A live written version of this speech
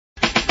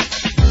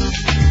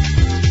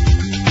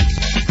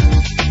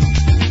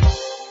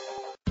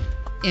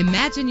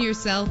Imagine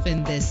yourself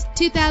in this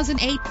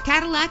 2008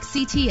 Cadillac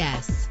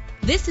CTS.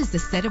 This is the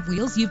set of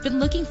wheels you've been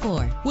looking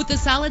for, with a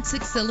solid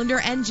 6-cylinder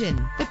engine.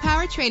 The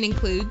powertrain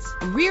includes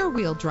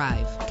rear-wheel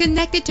drive,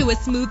 connected to a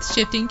smooth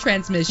shifting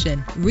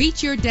transmission.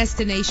 Reach your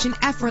destination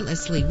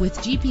effortlessly with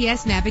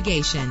GPS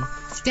navigation.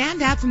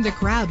 Stand out from the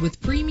crowd with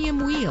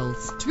premium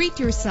wheels. Treat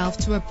yourself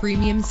to a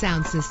premium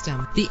sound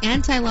system. The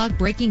anti-lock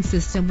braking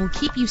system will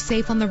keep you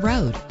safe on the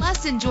road.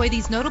 Plus, enjoy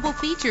these notable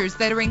features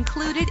that are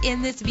included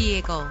in this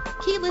vehicle: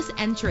 keyless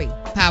entry,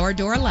 power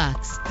door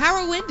locks,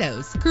 power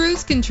windows,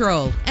 cruise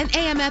control, an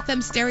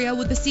AM/FM stereo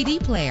with a CD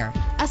player,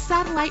 a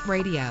satellite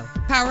radio,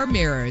 power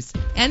mirrors.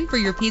 And for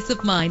your peace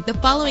of mind, the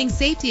following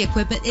safety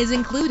equipment is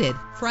included: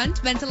 front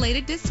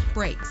ventilated disc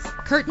brakes,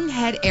 curtain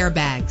head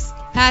airbags,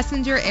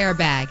 passenger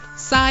airbag,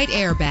 side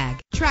airbag,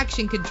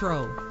 traction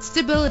control,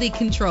 stability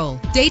control,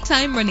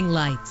 daytime running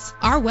lights.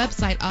 Our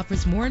website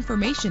offers more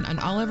information on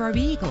all of our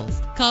vehicles.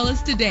 Call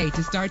us today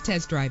to start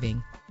test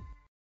driving.